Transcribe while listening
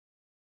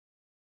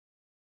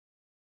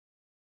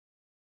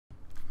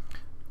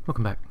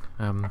Welcome back.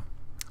 I'm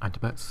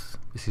deBatz.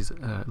 This is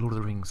Lord of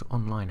the Rings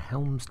Online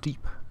Helm's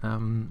Deep.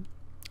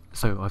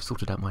 So I've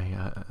sorted out my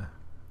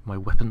my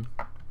weapon.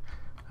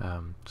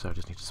 So I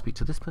just need to speak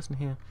to this person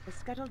here. The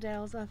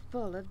Scuttledales are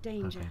full of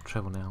danger. Okay,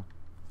 travel now.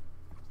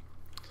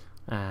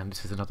 And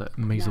this is another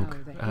Mazog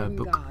now the Helm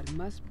book. God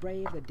must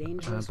brave the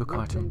dangerous book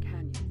woods item. and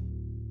canyon.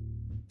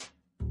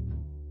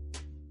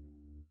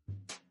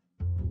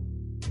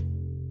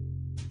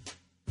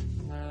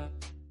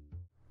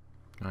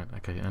 Right.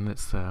 Okay, and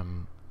let's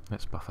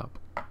buff up,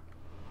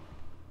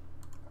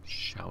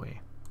 shall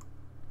we?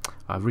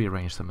 I've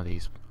rearranged some of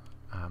these.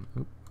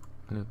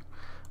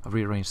 I've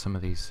rearranged some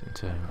of these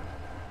into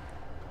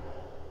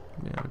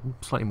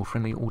slightly more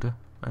friendly order.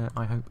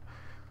 I hope.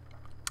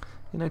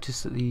 You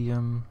notice that the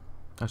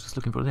I was just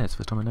looking for this.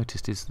 First time I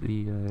noticed is the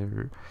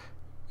you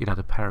know,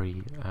 the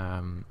parry, you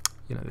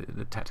know,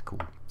 the tactical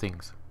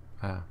things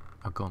are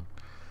gone.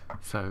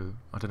 So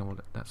I don't know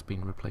what that's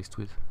been replaced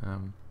with.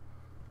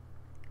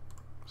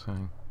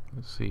 So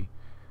let's see.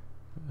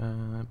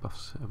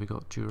 Buffs. Have we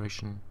got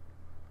duration?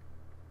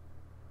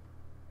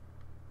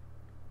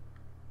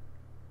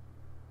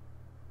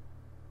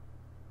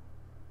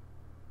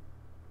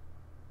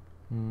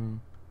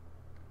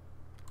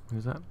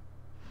 Is that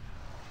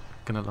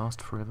gonna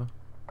last forever?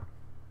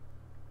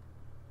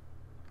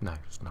 No,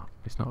 it's not.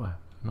 It's not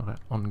an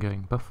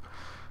ongoing buff.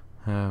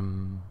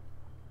 And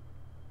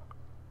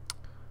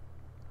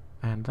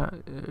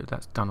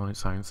that's done on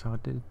its own. So I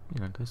did,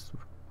 you know, there's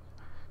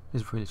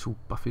very little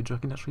buffage I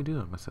can actually do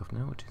on myself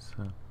now, which is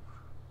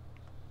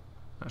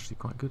actually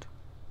quite good.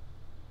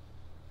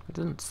 It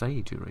doesn't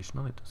say duration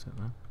on it, does it?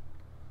 Though?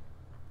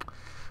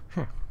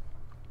 Sure.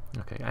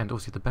 Okay, and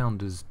obviously the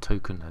Bounder's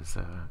token has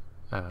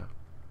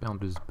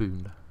Bounder's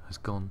boon has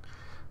gone.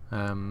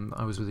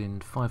 I was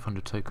within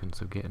 500 tokens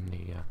of getting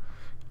the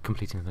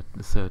completing the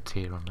third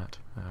tier on that.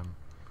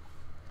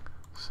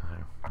 So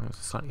that was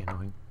slightly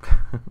annoying.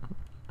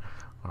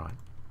 All right.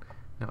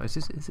 Now is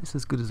this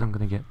as good as I'm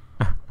going to get?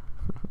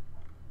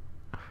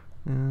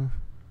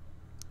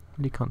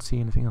 Really can't see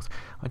anything else.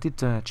 I did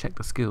check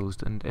the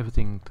skills, and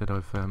everything that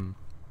I've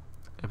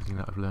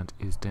learnt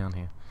is down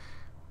here.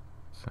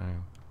 So,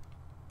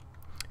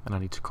 and I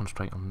need to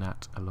concentrate on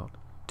that a lot.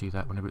 Do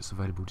that whenever it's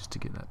available, just to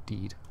get that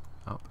deed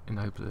up, in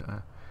the hope that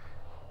I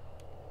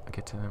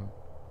get some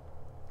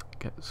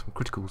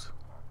criticals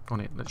on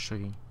it. Let's show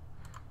you.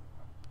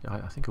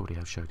 I think I already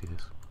have showed you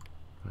this,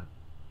 but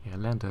yeah,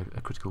 land a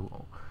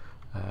critical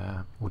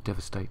or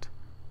devastate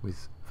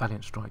with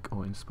Valiant Strike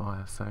or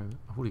Inspire. So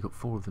I've already got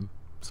 4 of them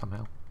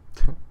somehow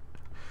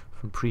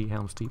from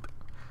pre-Helm's Deep.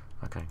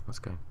 Okay, let's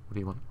go. What do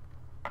you want?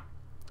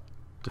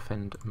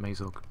 Defend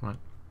Mazog, right?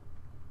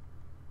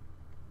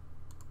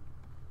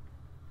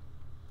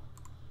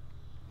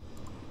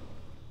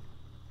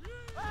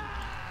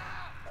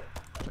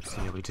 Let's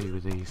see how we do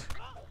with these.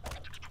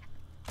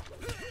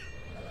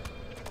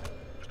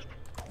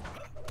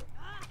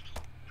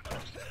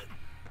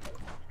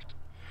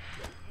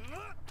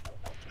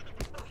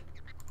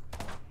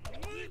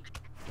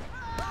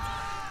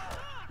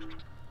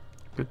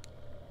 Good.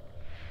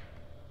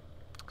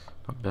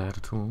 Not bad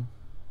at all.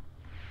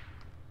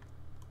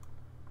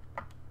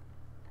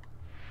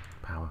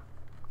 Power.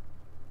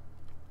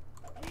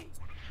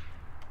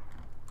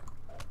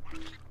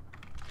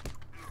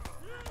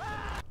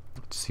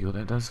 Let's see what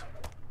that does.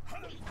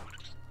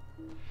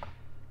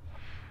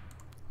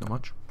 Not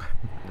much.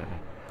 Don't know.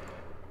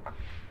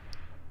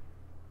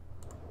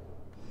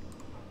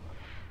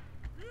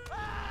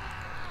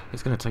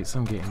 It's going to take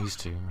some getting used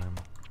to.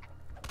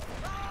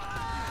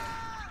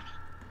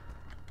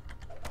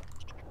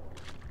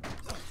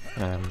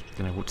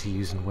 You know what to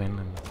use and when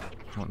and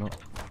whatnot.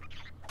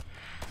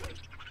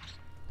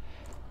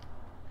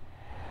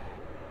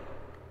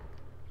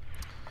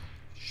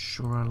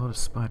 Sure are a lot of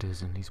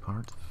spiders in these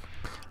parts.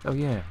 Oh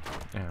yeah,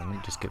 let me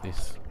just get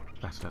this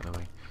batted out of the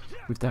way.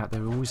 With that,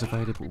 they're always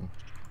available,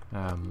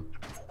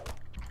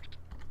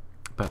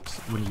 but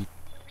when you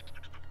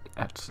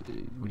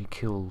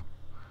kill,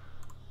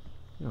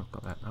 oh, I've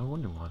got that. I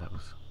wonder why that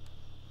was.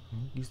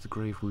 Use the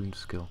grave wound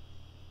skill.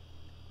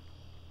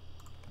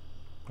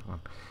 That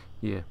one.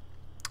 Yeah.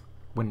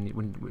 When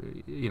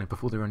you know,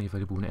 before they're only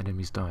available when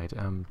enemies died,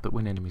 but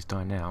when enemies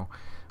die now,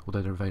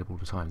 although they're available all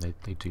the time,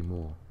 they do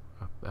more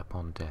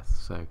upon death.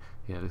 So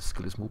yeah, this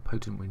skill is more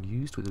potent when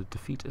used with a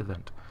defeat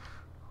event.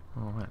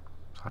 All right,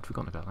 so I'd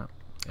forgotten about that,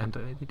 and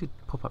it did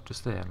pop up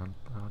just there, and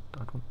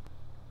I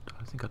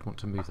think I'd want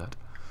to move that.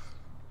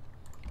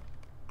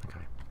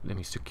 Okay, let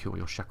me secure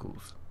your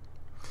shackles.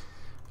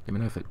 Let me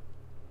know if it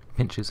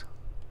pinches.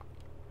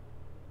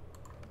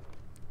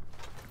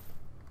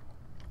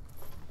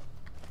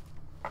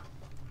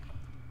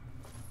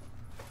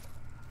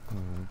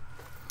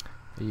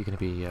 Are you going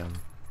to be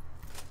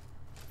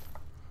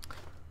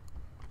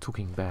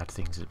talking bad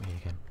things at me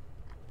again?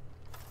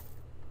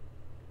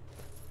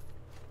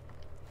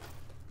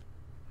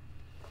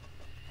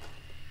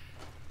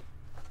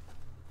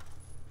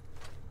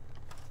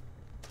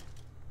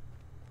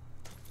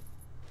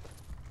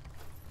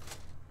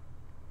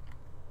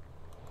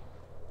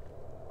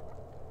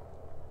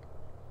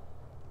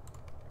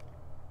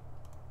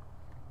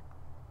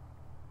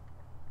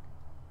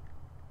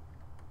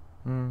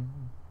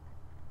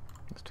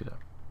 Let's do that.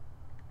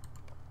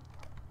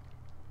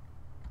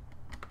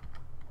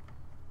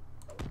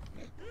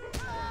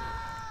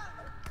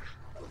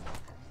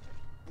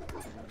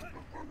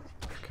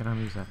 Can I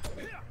use that?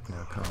 No,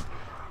 I can't.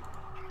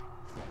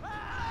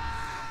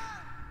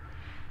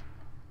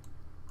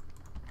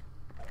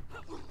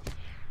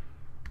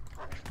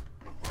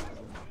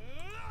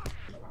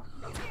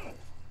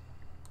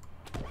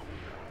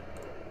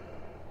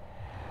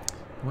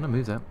 I want to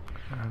move that.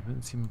 It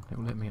doesn't seem it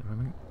will let me at the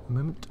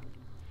moment.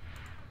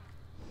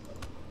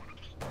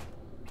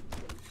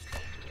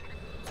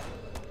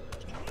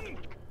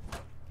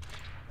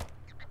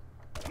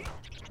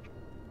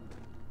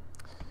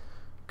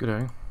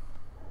 Good-o.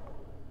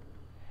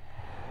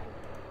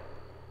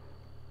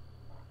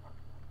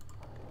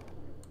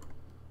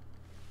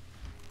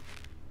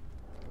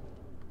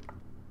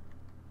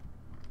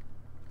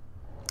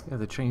 Yeah,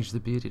 they changed the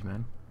bearded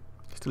man.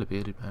 He's still a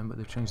bearded man, but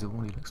they've changed the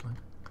one he looks like.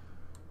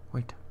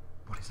 Wait,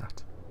 what is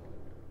that?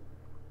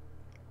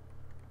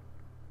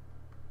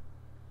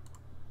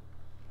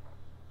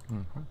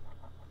 Mm-hmm.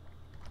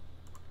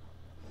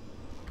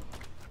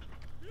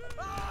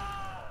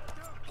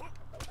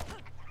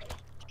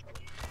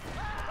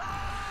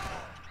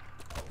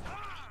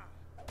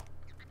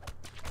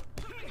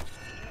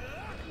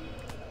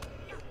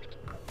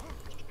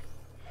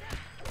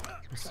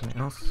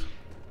 Something else?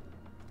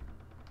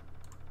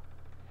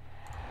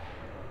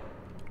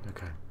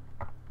 Okay.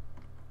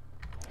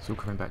 It's all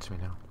coming back to me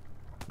now.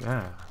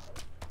 Yeah.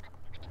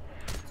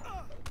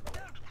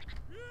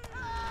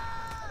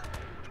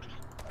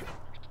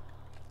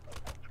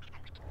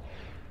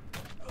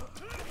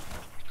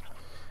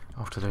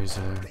 After those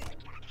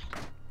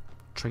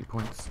trait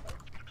points.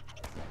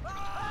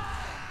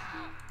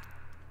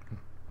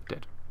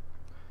 Dead.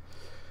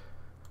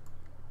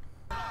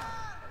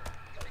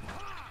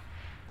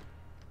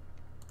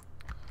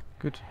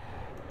 Good.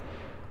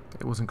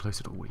 It wasn't close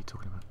at all. What are you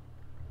talking about?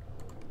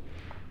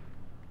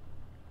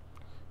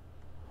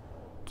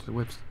 To the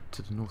webs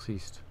to the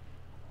northeast.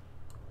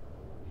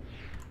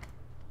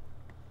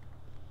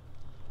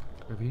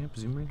 Over here,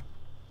 presumably.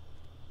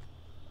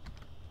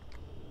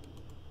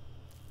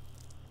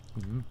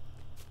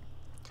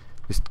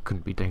 This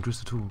couldn't be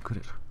dangerous at all, could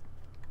it?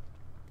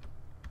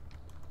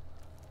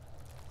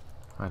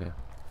 Hi there.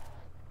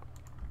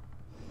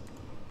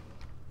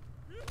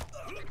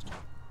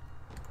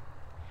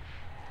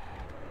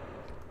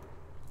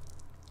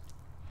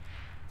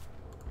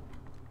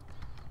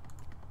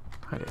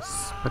 Hi there,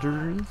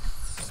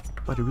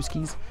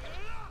 Spuderiskis.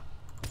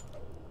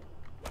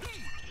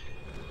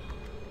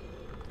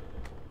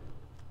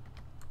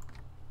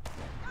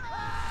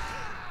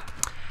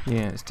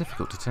 Yeah, it's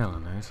difficult to tell, I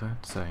know, so I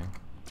have to say.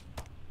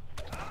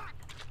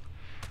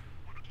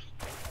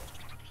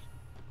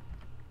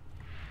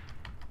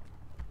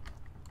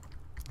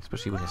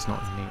 Especially when it's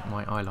not in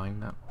my eye line,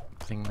 that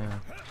thing there.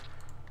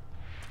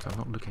 So I'm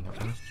not looking up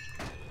there.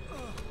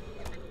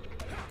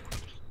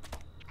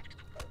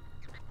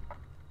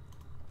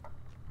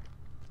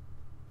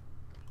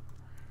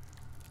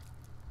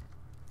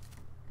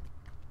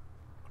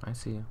 I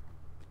see you.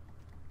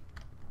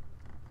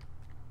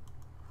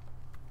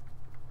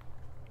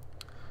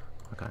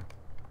 Okay.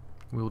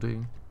 Will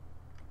do.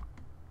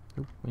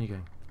 Oh, where are you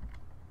going?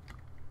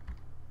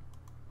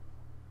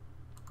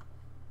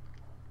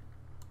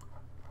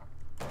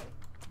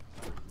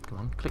 Come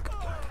on, click.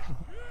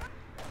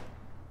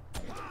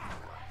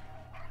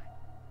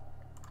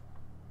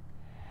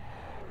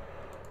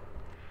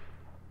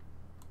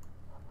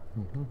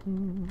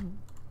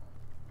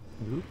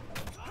 Ooh.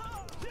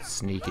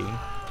 Sneaky.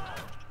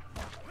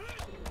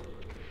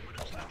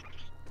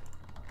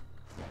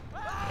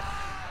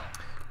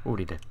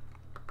 Already dead.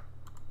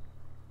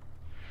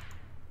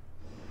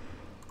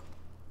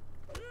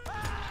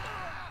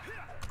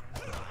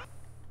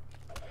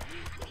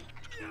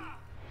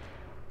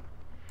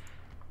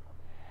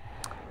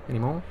 Any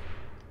more?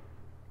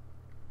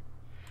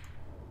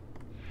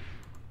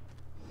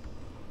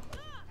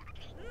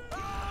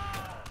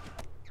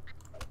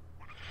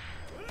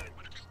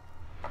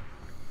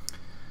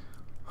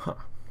 Huh.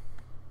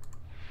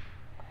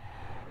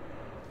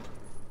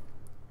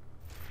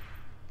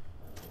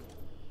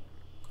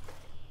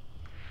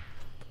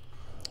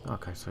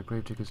 Okay, so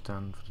Gravedigger's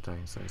done for today,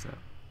 so is that.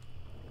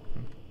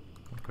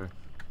 Okay.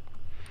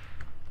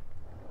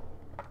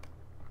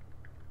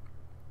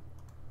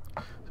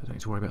 So don't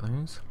need to worry about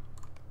those.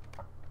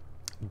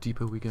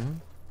 Deeper we go.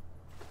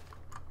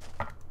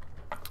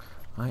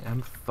 I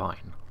am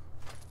fine.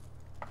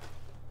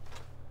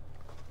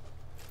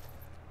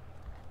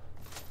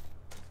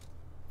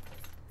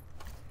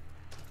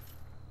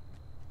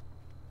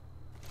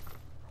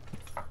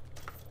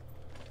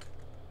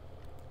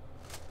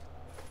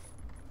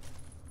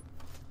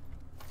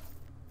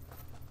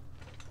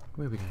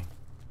 Where are we going?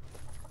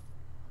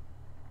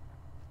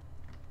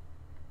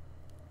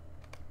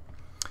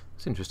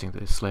 It's interesting that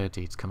the Slayer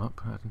deeds come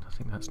up. I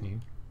think that's new.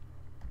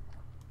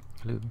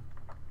 Hello.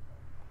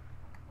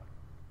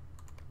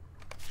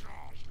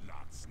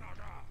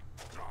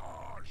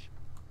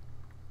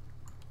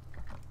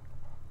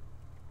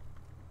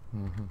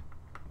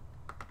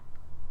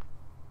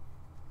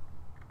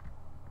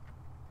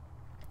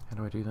 How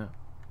do I do that?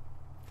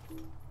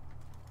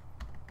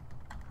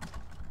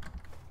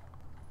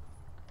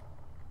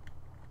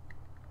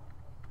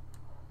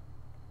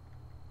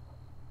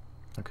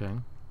 Okay.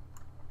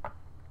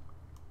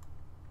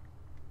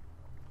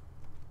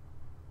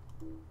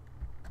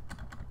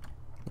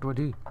 What do I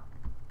do?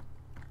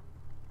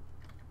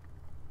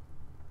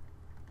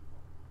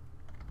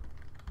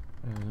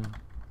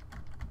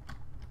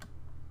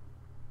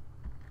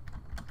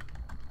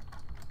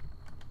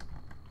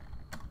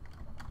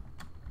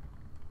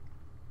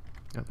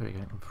 Oh, there you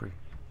go, I'm free.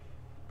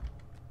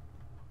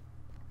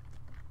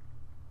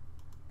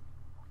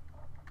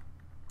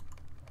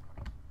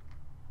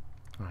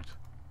 Right.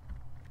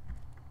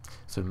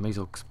 So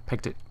Mazog's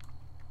pegged it.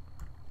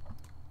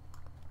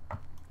 I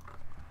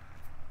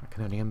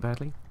can only end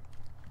badly.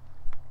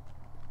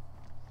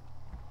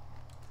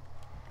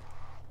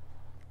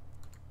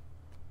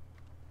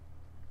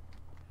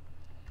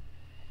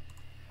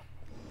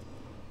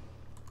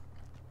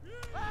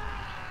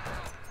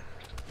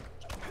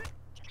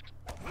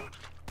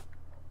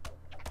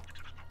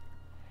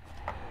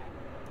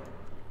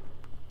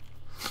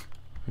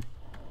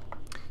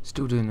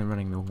 Still doing the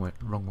running the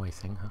wrong way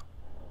thing, huh?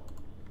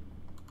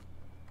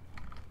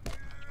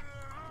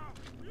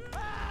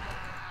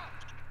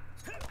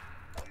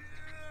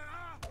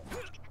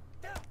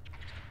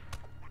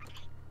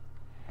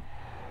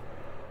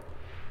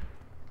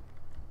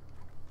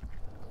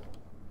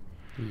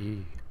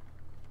 Eee.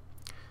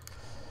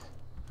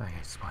 I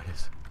hate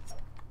spiders.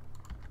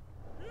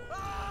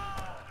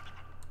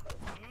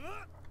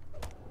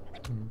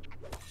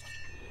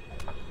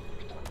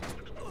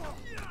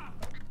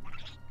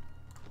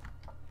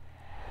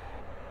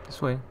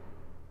 This way.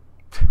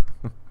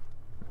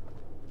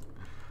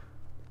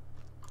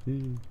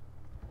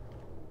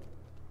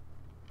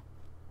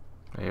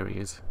 There he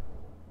is.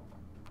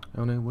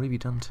 Oh no, what have you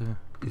done to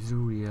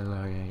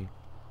Izuriel?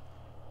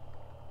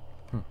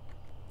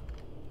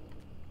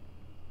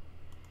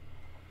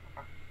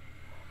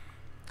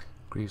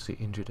 Grievously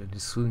injured and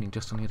is swooning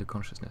just on the edge of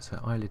consciousness.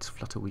 Her eyelids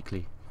flutter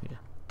weakly. Yeah,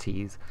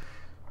 tease.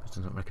 But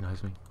does not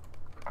recognise me.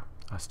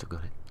 I still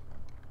got it.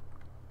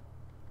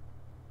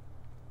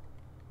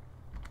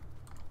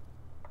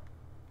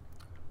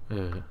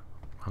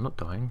 I'm not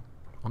dying,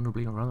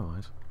 honourably or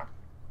otherwise.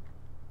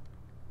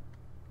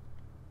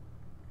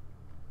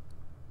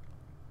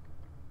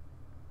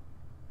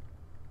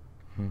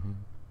 Can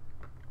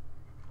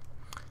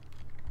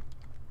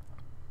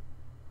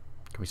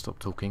we stop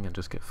talking and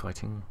just get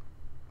fighting?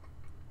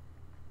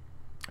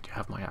 Do you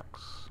have my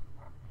axe?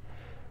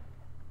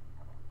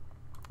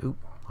 Ooh,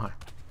 hi.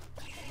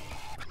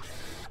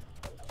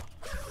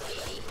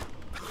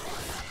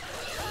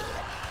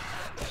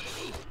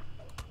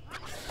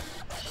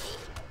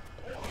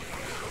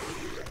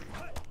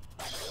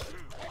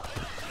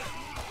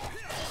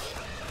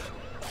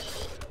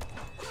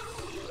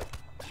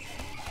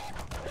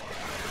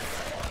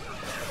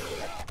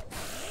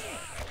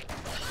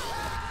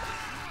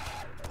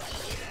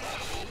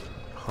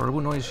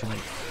 Horrible noise you make.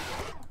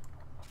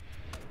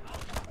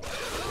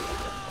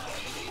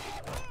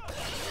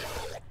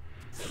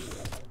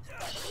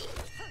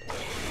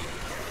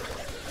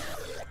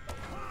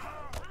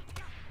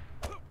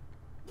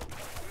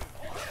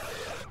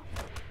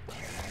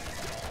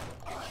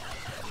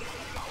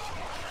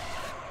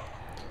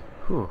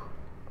 Whew.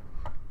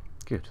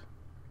 Good.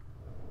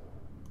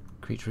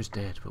 Creature is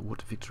dead, but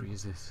what victory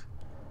is this?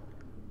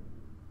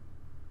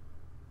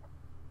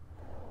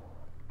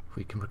 If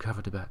we can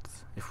recover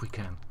deBatz, if we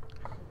can.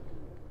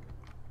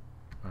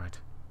 Right,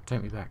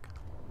 take me back.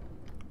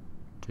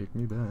 Take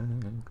me back.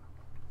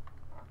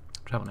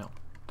 Travel now.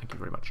 Thank you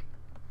very much.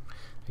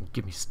 And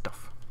give me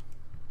stuff.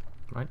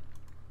 Right?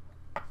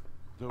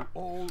 Though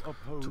all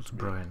oppose me,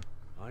 Brian.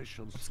 I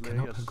shall This slay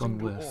cannot a have gone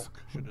single worse. orc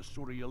should a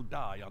Suriel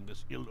die on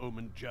this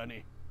ill-omened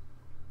journey.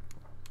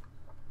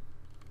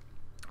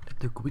 Let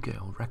the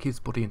Gwigale rack his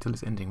body until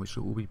its ending, which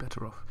will all be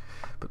better off.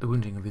 But the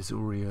wounding of his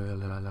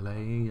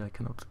I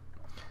cannot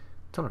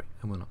tolerate,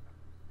 and will not.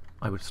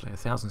 I would slay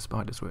 1,000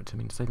 spiders were it to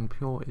mean saving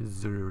pure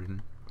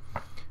Izuriel.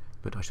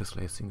 But I shall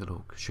slay a single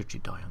orc should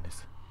you die on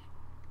this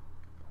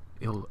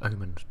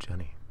ill-omened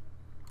journey.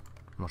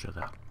 Roger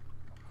that.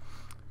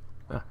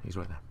 Ah, he's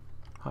right there.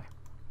 Hi.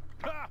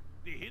 Ha!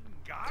 The hidden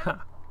guard?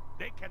 Ha!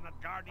 They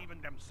cannot guard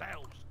even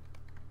themselves.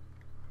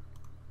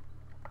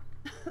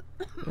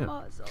 Yeah.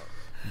 Mazog,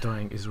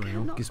 Dying Israel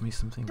cannot gives me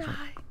some things. die.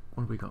 Like,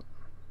 what have we got?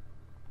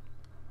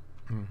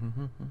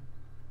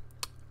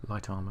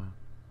 Light armor,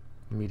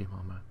 medium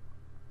armor.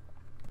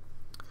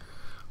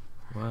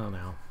 Well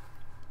now,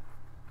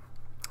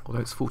 although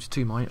it's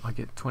 42 might, I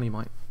get 20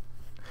 might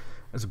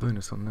as a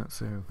bonus on that,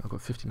 so I've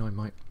got 59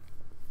 might.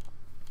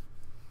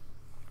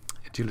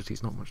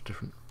 Agility's not much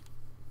different.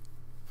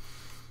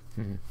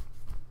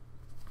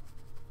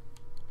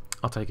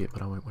 I'll take it,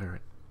 but I won't wear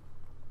it.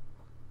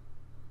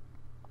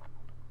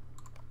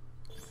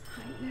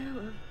 I know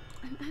of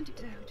an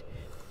antidote,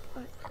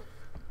 but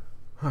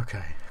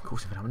Okay, of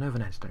course, if I know of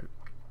an antidote.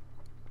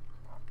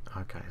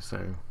 Okay,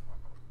 so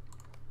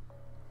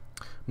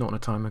not on a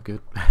timer,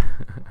 good.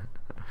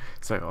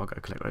 So I'll go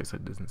collect those so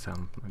it doesn't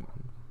sound like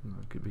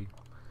it could be.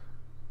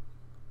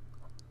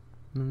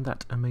 And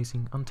that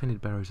amazing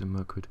untended barrows in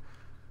Mirkwood.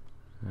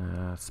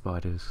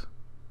 Spiders.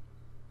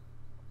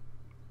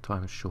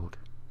 Time is short.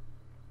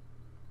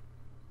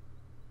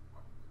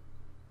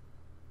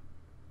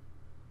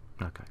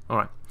 Okay,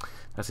 alright.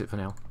 That's it for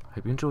now.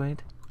 Hope you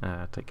enjoyed.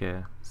 Take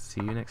care.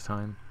 See you next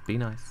time. Be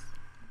nice.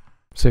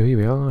 So here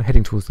we are,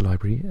 heading towards the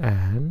library,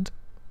 and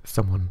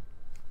someone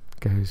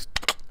goes,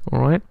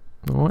 alright,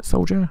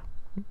 soldier.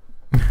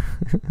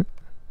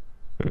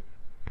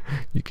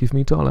 You give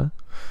me $1.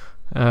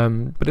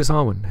 But it's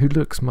Arwen, who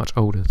looks much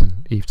older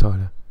than Eve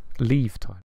Tyler. Leave Tyler.